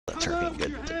turning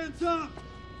good.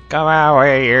 Come out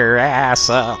with your ass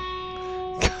up.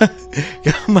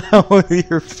 Come out with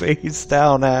your face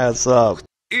down, ass up.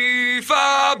 If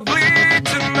I bleed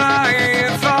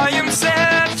tonight, if I am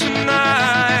sad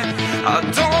tonight, I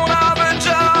don't have a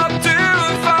job to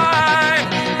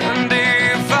find. And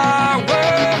if I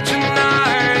work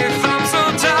tonight, if I'm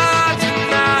so tired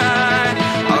tonight,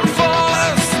 I'll fall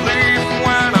asleep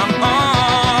when I'm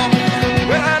home.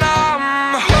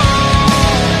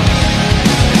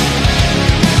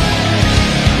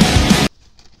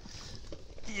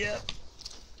 Yep.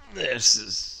 This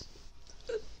is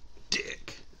a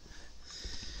dick.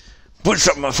 Push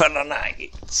up my fellow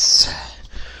knights.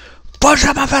 Push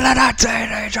up my fellow knights.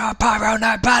 It's our Pyro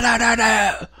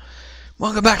Night.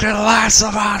 Welcome back to The Last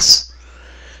of Us.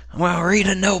 I'm gonna read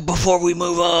a note before we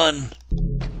move on.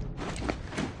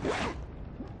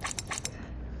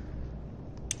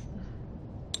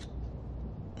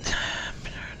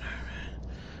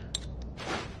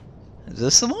 Is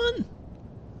this the one?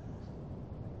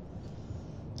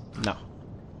 No.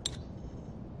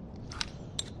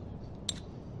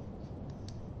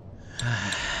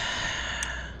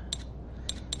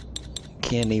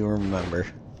 Can't even remember.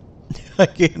 I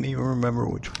can't even remember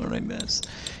which one I missed.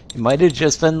 It might have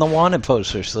just been the wanted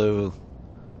poster, so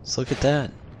let's look at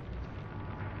that.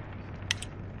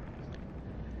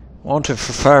 Wanted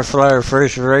for Firefly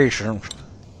refrigeration.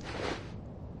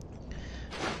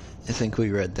 I think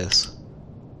we read this.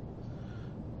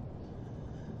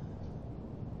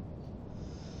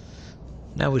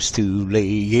 Now it's too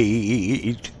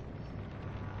late.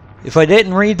 If I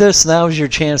didn't read this, now's your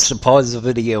chance to pause the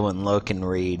video and look and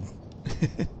read.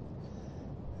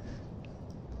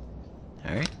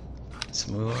 Alright, let's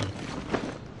move on.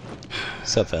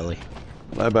 What's up, Ellie?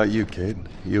 How about you, kid?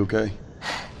 You okay?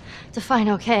 Define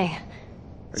okay.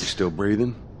 Are you still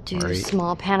breathing? Do Right.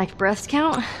 small panicked breaths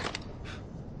count?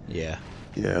 Yeah.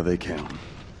 Yeah, they count.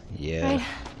 Yeah, Right.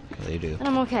 they do. Then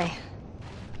I'm okay.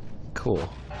 Cool.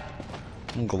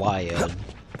 I'm glad.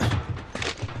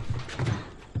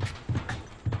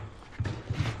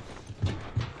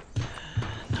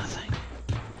 Nothing.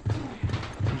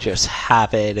 Just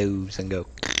happy those and go.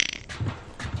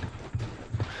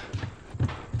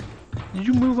 Did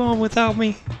you move on without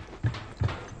me?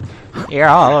 You're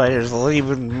always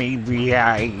leaving me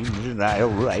behind, and I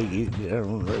don't like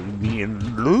being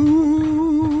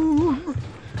alone.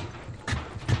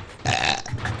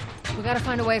 We gotta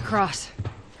find a way across.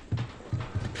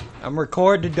 I'm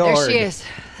recording the door. There she is.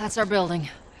 That's our building.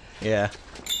 Yeah.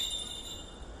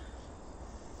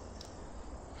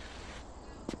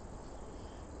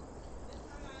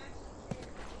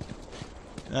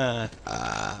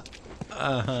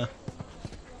 Uh-huh.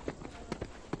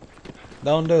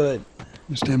 Don't do it.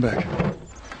 Stand back.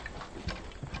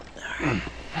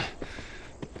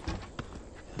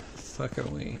 Fuck are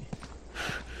we?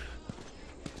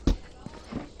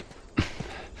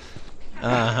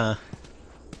 Uh-huh.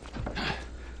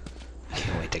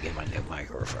 Can't wait to get my new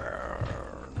microphone.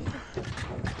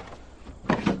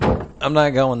 I'm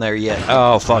not going there yet.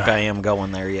 Oh, fuck, I am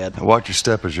going there yet. Now watch your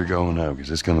step as you're going out,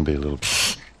 because it's going to be a little...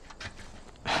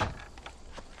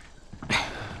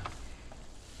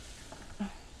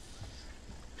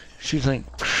 She's like,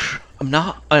 I'm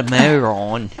not a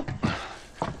moron.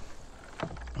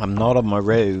 I'm not on my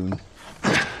own.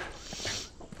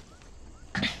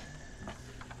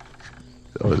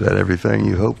 So is that everything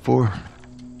you hoped for?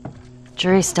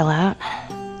 Jury's still out.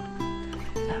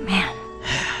 But man,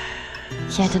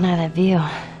 can't deny that view.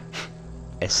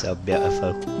 It's so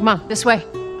beautiful. Come on, this way.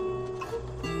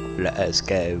 Let us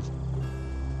go.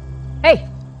 Hey,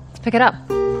 let's pick it up.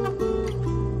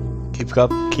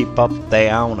 Keep up the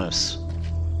onus.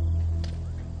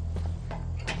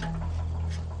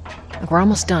 Look, we're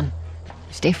almost done.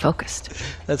 Stay focused.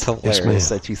 That's hilarious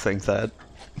that you think that.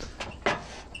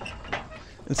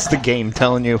 It's the game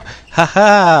telling you,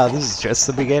 haha, this is just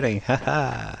the beginning,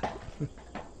 haha.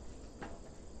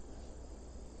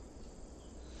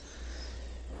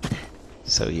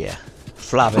 So yeah,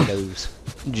 floppy doos,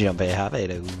 jumpy happy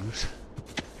doos.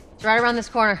 It's right around this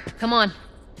corner. Come on.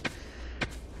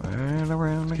 Right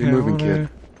around the Keep moving, kid.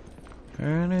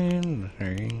 and in the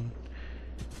rain.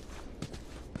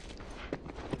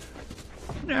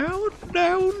 Down,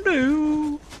 down,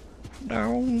 down.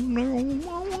 Down, down,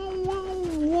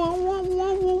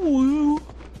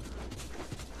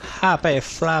 happy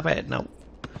flappy. No,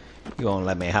 you won't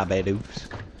let me happy doos.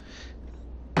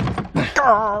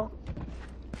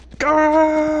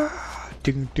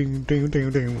 Ding, ding, ding, ding,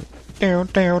 ding. Down,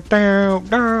 down, down,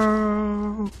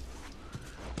 down.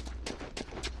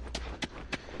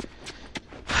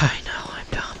 I know, I'm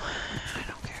dumb. I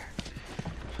don't care.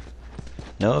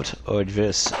 Note or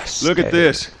just Look at stay?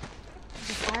 this. There's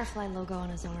a Firefly logo on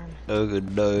his arm. Oh,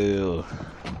 good no.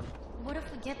 What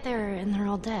if we get there and they're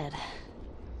all dead?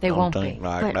 They Don't won't think be.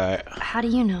 like But that. how do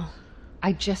you know?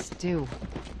 I just do.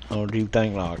 Don't you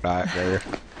think like that, girl?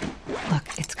 Look,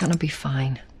 it's gonna be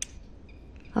fine.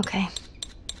 Okay.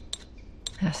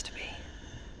 Has to be.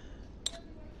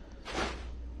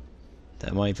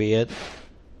 That might be it.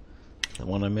 The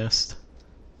one I missed.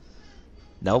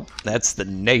 Nope, that's the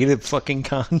negative fucking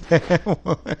content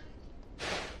one.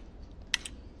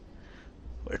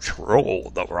 Let's roll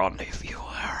the rendezvous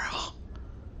arrow.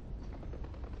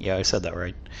 Yeah, I said that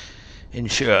right.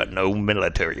 Ensure no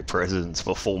military presence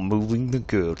before moving the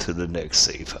girl to the next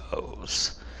safe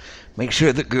house. Make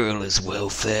sure the girl is well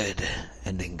fed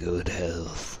and in good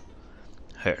health.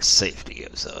 Her safety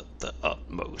is of the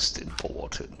utmost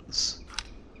importance.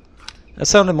 That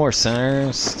sounded more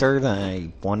sinister than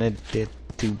I wanted it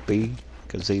to be,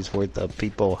 because these were the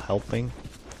people helping.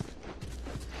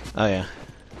 Oh yeah,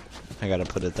 I gotta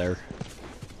put it there.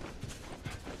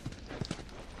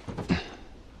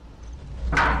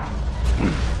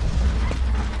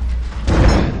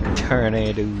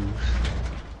 Tornadoes.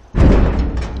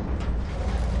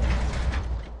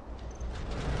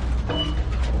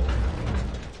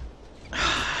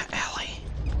 Ellie.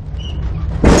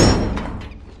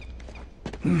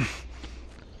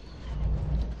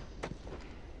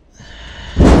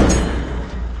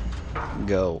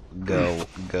 Go, go,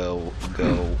 go,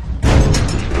 go.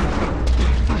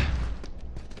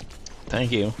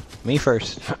 Thank you. Me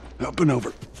first. Up and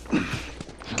over.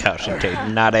 Caution tape,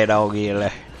 not at all, Gilly.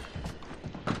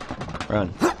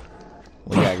 Run.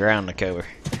 We got ground to cover.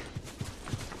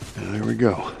 There we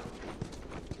go.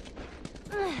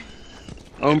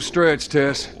 Home stretch,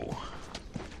 Tess.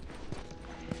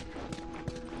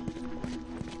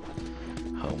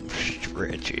 Home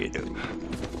stretch it.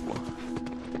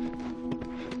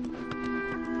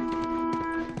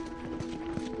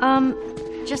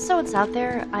 Just so it's out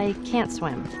there, I can't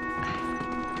swim.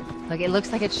 Look, it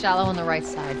looks like it's shallow on the right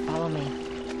side. Follow me.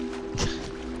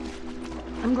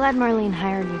 I'm glad Marlene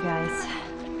hired you guys.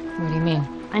 What do you mean?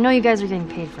 I know you guys are getting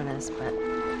paid for this, but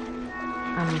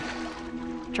I'm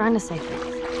trying to save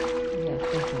things. Yeah,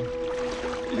 thank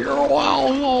you. You're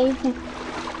wild.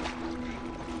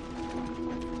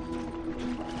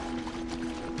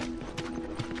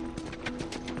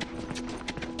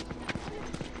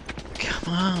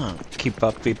 Come on. Keep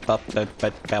up,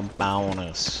 that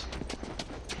bonus.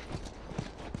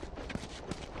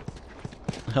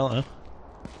 Hello.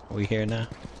 Are we here now?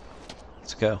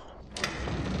 Let's go.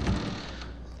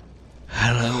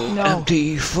 Hello, No.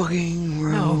 empty fucking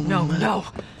room. No.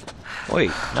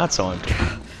 Wait, not so empty.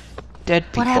 Dead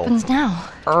people. What happens now?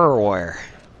 Everywhere.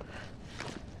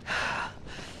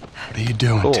 What are you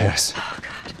doing, Cool. Tess?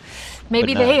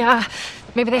 Maybe But no.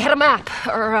 maybe they had a map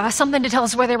or something to tell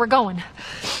us where they were going.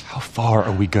 How far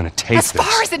are we gonna take As this?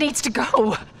 far as it needs to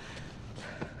go.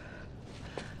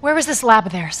 Where was this lab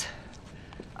of theirs?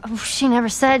 Oh, she never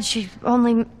said. She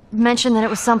only mentioned that it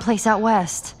was someplace out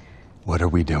west. What are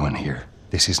we doing here?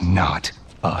 This is not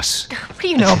us. What do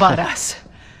you know about us?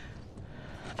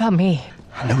 About me?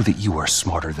 I know that you are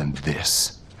smarter than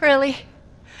this. Really?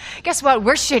 Guess what?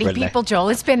 We're shitty Really? people, Joel.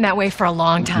 It's been that way for a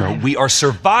long No, time. we are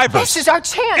survivors. This is our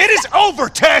chance. It is over,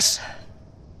 Tess!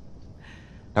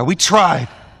 Now, we tried.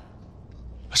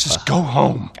 Let's just go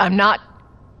home. I'm not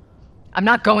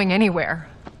going anywhere.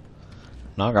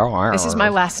 Not going. This is my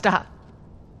last stop.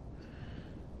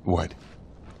 What?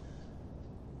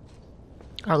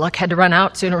 Our luck had to run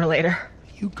out sooner or later.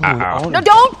 You going on? No,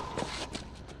 don't!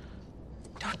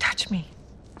 Don't touch me.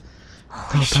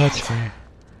 Don't touch me.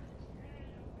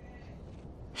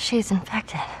 She's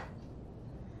infected.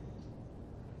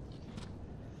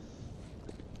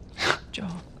 Joel,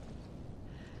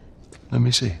 Let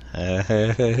me see. I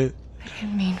didn't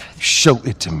mean for this. Show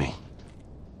it to me.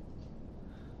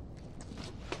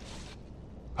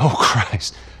 Oh,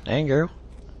 Christ. Dang, girl.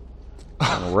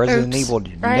 Resident Oops. Evil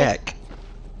Right. neck.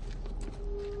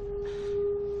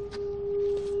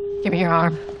 Give me your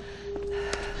arm.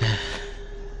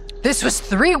 This was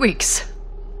 3 weeks.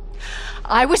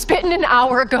 I was bitten an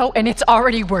hour ago, and it's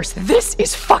already worse. This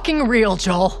is fucking real,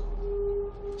 Joel.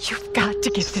 You've got to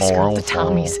get this girl to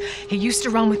Tommy's. He used to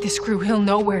run with this crew. He'll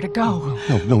know where to go.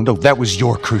 No. That was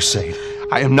your crusade.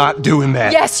 I am not doing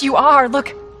that. Yes, you are.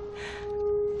 Look.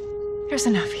 There's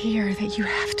enough here that you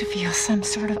have to feel some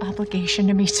sort of obligation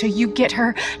to me, so you get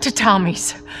her to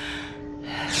Tommy's.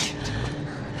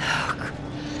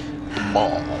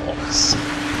 Balls.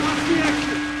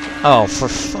 Oh, for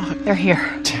fuck. They're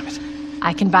here. Damn it.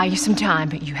 I can buy you some time,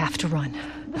 but you have to run.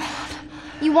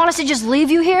 You want us to just leave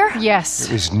you here? Yes.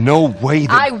 There's no way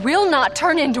that... I will not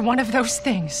turn into one of those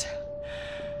things.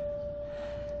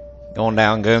 Going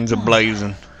down guns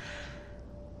a-blazing.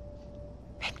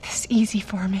 Make this easy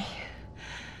for me.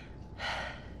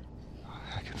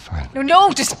 I can find...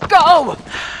 No, just go!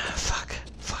 Fuck.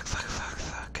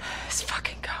 Just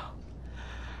fucking go.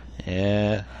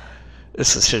 Yeah.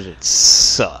 This shit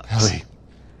sucks. Ellie,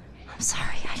 I'm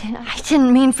sorry, I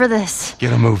didn't mean for this.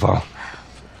 get a move on.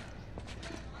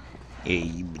 Yeah,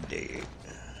 you did.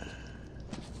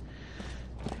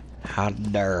 How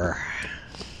dare.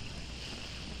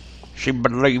 She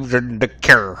believes in the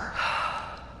cure.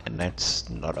 And that's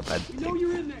not a bad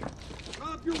thing.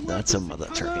 That's a mother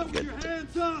turning good thing.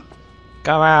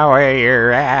 Come out with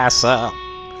your ass up.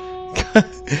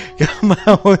 Come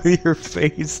out with your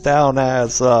face down,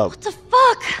 ass up. What the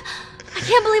fuck? I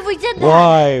can't believe we did that.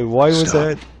 Why? Why was Stop.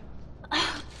 that?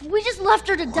 We just left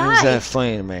her to Why die. was that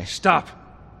funny to me? Stop.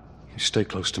 You stay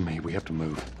close to me. We have to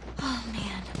move. Oh,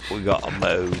 man. We gotta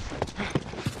move.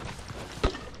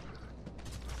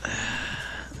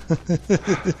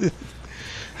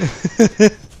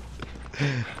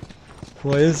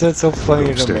 Why is that so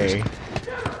funny to me?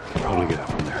 Probably get up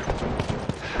from there.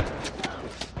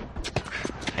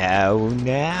 Oh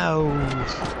no.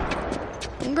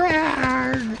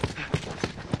 Grarg.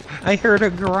 I heard a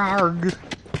grarg.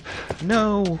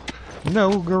 No.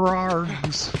 No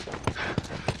grargs.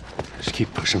 Just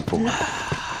keep pushing forward.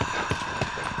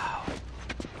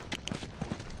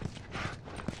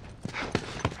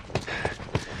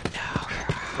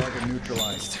 Target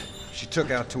neutralized. She took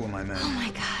out 2 of my men. Oh,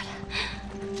 my God.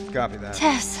 Copy that.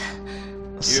 Tess.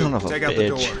 Son of a take out the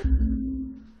bitch. door.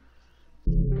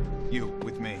 You,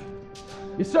 with me.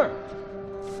 Yes, sir.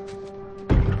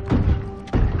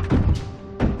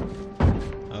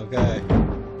 Okay.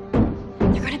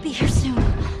 You're gonna be here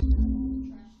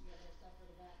soon.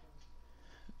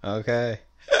 Okay.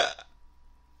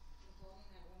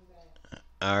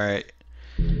 Alright.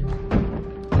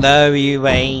 No, you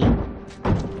ain't.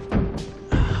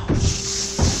 Oh,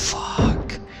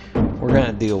 fuck. We're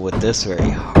gonna deal with this very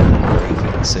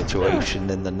heartbreaking situation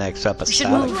in the next episode. We should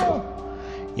move.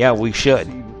 Yeah, we should.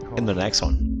 In the next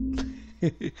one.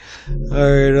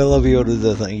 Alright, I love you all to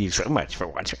death. Thank you so much for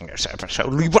watching this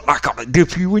episode. Leave a like on it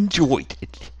if you enjoyed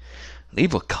it.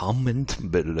 Leave a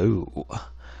comment below.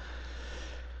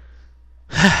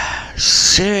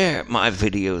 Share my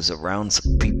videos around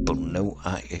so people know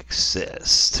I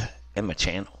exist and my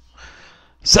channel.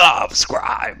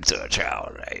 Subscribe to the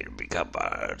channel today to become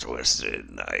a Twisted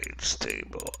Knights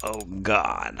table. Oh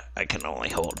god, I can only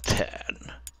hold 10.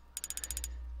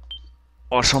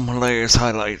 Or some hilarious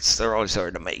highlights, they're always there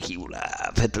to make you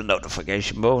laugh. Hit the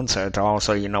notification button so it's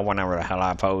also you know whenever the hell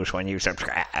I post when you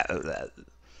subscribe. I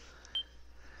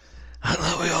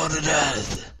love you all to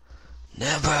death.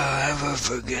 Never ever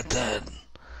forget that.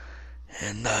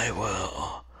 And I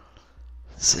will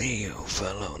see you,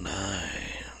 fellow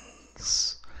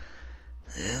Knights,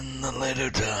 in the later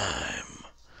time.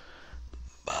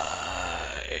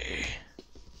 Bye.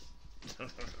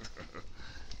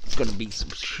 It's gonna be some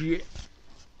shit.